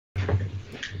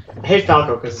I hate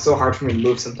Falco because it's so hard for me to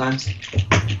move sometimes.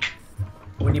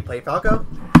 When you play Falco?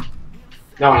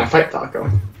 No, when I fight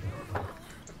Falco.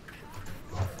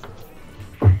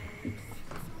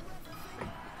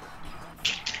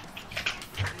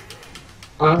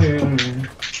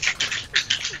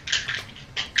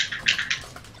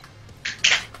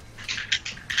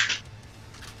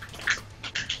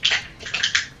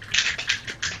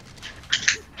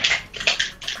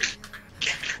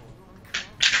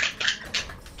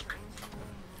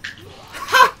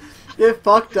 Get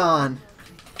fucked on.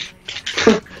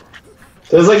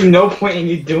 There's like no point in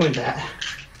you doing that.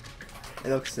 It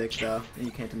looks sick though, and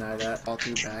you can't deny that. All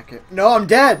through back it. No, I'm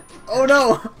dead! Oh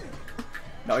no!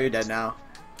 No, you're dead now.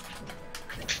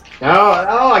 No,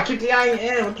 no, I keep dying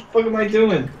in. What the fuck am I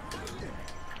doing?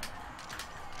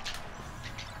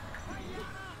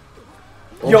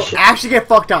 Oh, Yo, shit. actually get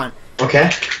fucked on. Okay.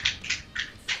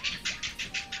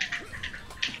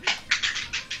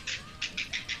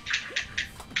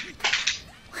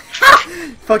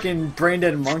 Fucking brain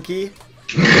dead monkey.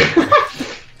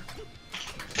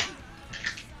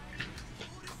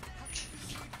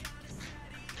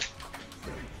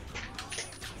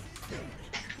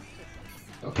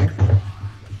 Okay.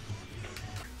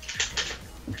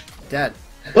 Dead.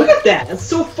 Look at that! That's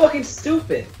so fucking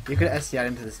stupid! You could have SCI'd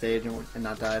into the stage and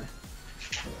not died.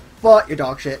 But you're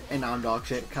dog shit, and now I'm dog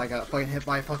shit. 'Cause I got fucking hit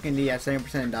by a fucking knee at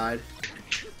 70% and died.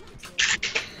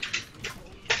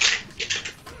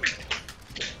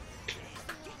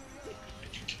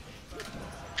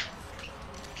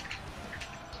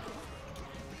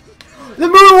 The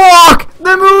moonwalk!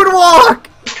 The moonwalk!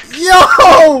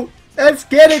 Yo! Let's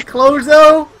get it,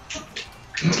 Klozo!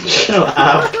 Chill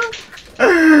out.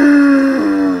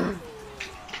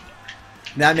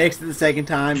 That makes it the second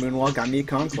time moonwalk got me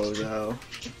con Klozo.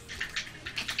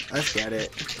 Let's get it.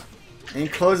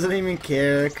 And Klozo doesn't even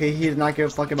care, cause he does not give a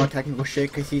fuck about technical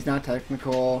shit, cause he's not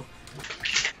technical.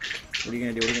 What are you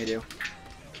gonna do? What are you gonna do?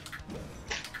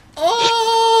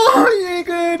 Oh, you ain't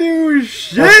gonna do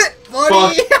shit,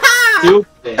 buddy!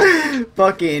 Stupid.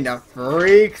 Fucking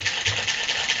freak.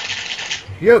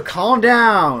 Yo, calm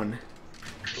down.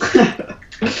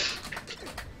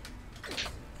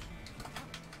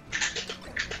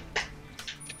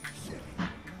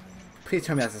 Please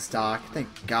tell me that's a stock. Thank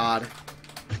God.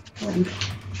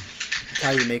 How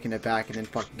are you making it back and then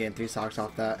fucking getting 3 stocks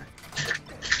off that?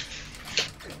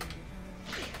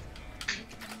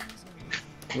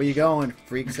 Where you going,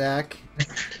 freak sack?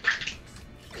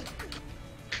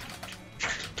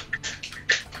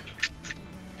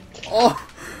 Oh!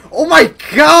 Oh my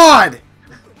God!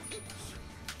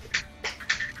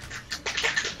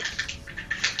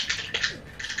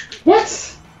 What?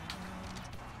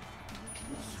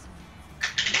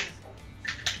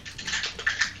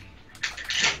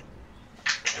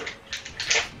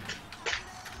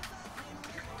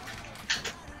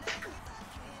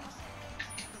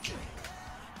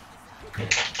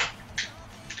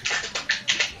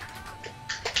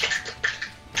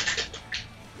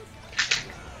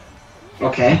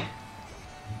 Okay.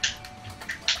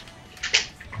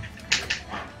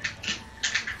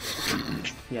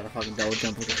 You gotta fucking double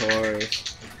jump with the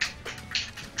course.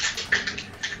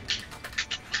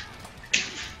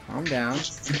 Calm down.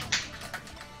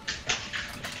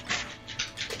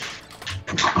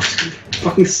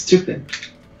 Fucking stupid.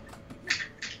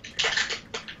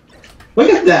 Look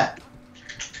at that!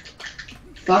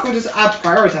 Falco just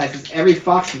prioritizes every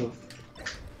fox move.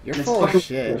 You're And it's full of fucking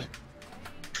shit. cool.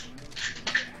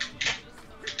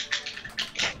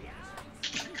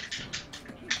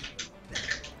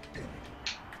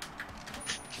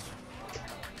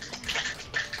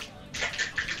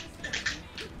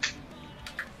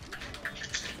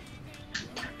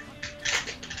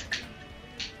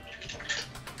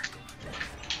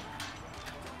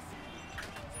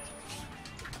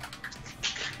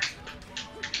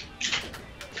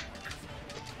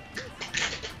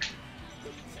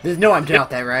 There's no I'm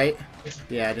out that, right?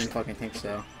 Yeah, I didn't fucking think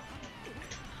so.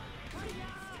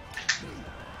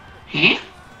 Huh?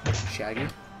 Shaggy?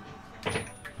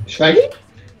 Shaggy?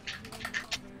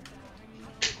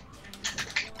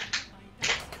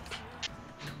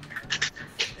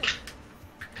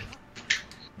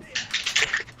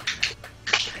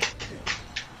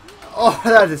 Oh,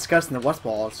 that was disgusting. The West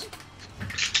balls.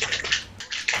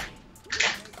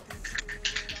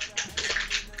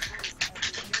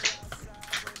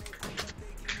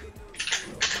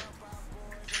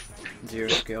 Zero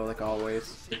skill, like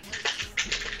always.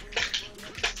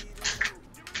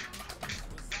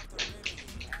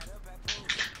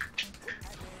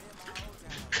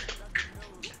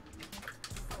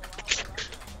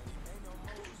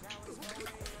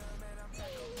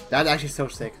 That's actually so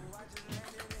sick.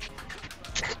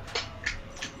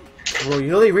 Bro, you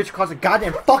literally reach across the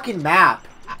goddamn fucking map.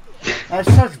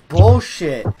 That's such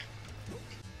bullshit.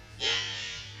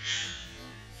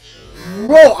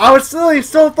 Bro, I was literally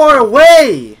so far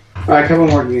away! Alright, a couple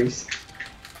more games.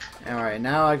 Alright,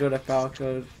 now I go to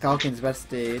Falcon's best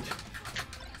stage.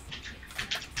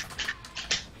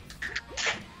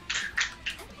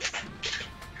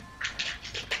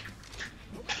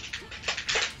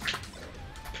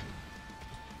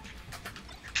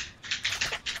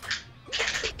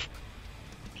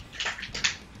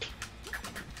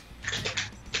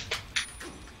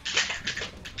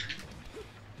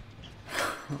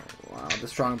 Wow, the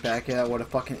strong back, yeah, what a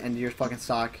fucking end of your fucking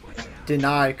sock.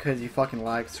 Denied because you fucking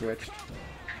lag switched.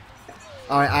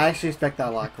 Alright, I actually respect that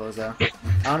a lot, Klozo. I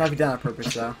don't know if you did it on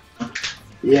purpose though.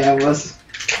 Yeah, it was.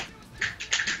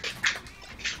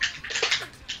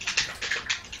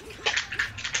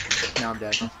 Now I'm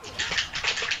dead.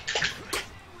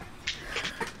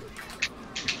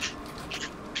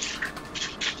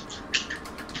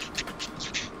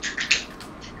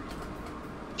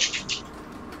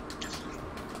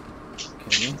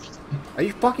 Kidding me? Are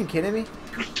you fucking kidding me?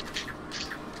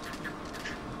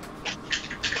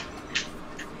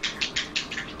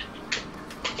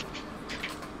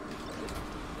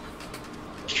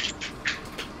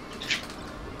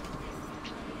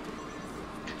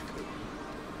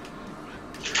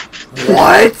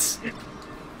 What?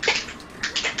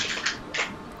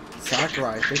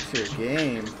 Sakurai, fix your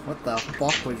game. What the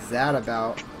fuck was that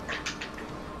about?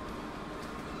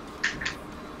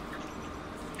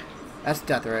 That's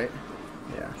death, right?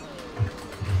 Yeah.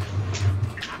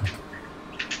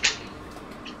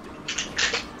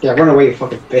 Yeah, run away, you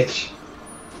fucking bitch.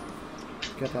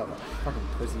 Get that fucking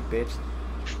pussy bitch.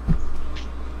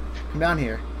 Come down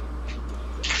here.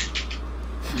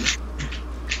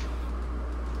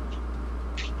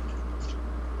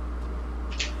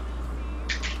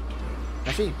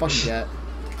 Actually, you fucking get.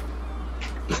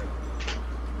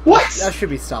 What? That should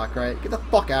be stock, right? Get the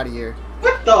fuck out of here.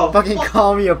 What the Fucking fuck?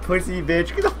 call me a pussy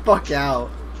bitch. Get the fuck out.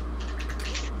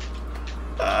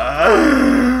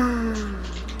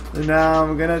 Now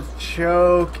I'm gonna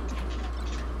choke.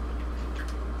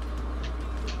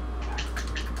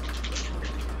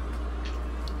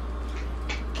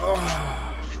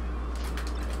 Oh.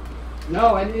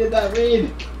 No, I needed that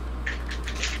read.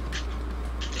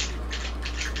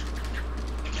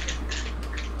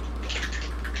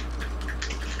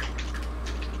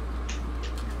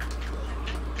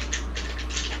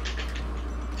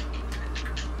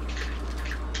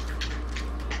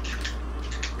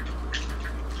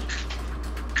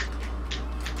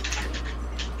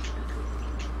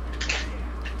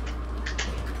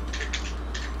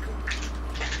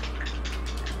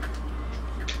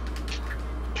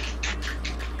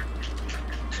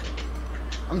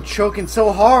 I'm choking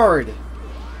so hard.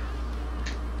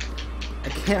 I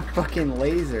can't fucking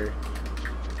laser.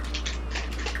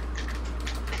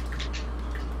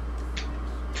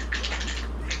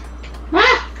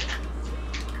 Ah!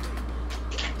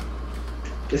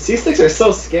 The C-sticks are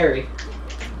so scary.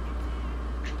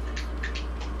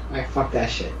 Alright, fuck that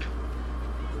shit.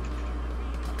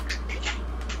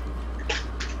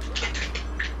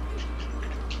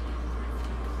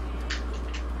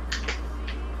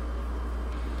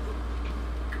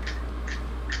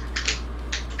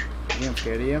 I'm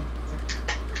scared of you.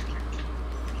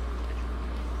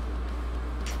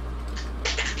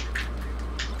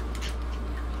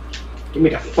 Get me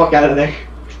the fuck out of there.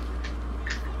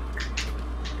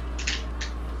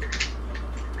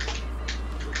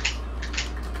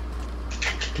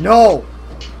 No!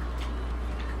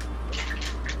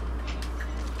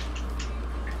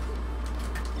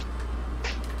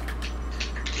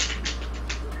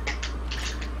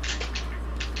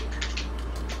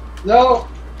 No!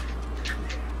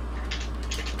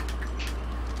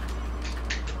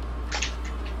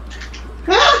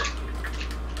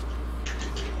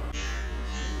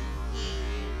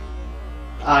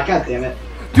 Ah, god damn it.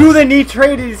 Dude, they need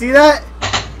trade. Did you see that?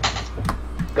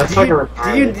 That's fucking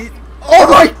retarded. Oh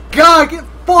my god, get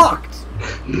fucked!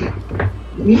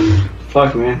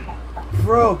 Fuck, man.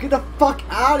 Bro, get the fuck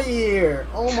out of here!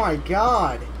 Oh my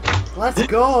god. Let's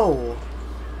go!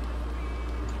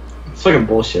 It's fucking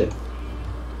bullshit.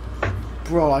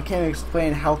 Bro, I can't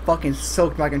explain how fucking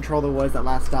soaked my controller was that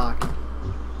last stock.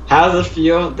 How does it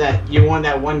feel that you won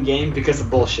that one game because of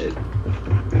bullshit?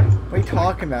 What are you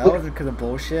talking about? That wasn't because of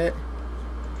bullshit.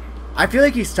 I feel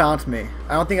like he stomped me.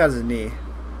 I don't think that was his knee.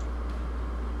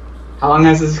 How long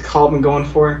has this call been going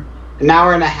for? An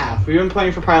hour and a half. We've been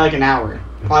playing for probably like an hour.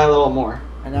 Probably a little more.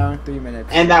 An hour and 3 minutes.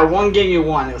 And that one game you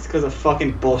won, it was because of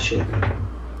fucking bullshit.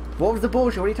 What was the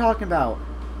bullshit? What are you talking about?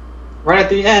 Right at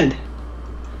the end.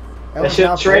 That was shit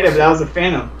not traded, bullshit. that was a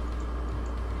Phantom.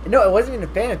 No, it wasn't even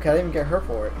a Phantom because I didn't even get hurt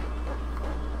for it.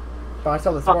 But I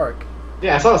saw the spark.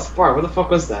 Yeah, I saw the spark. What the fuck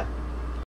was that?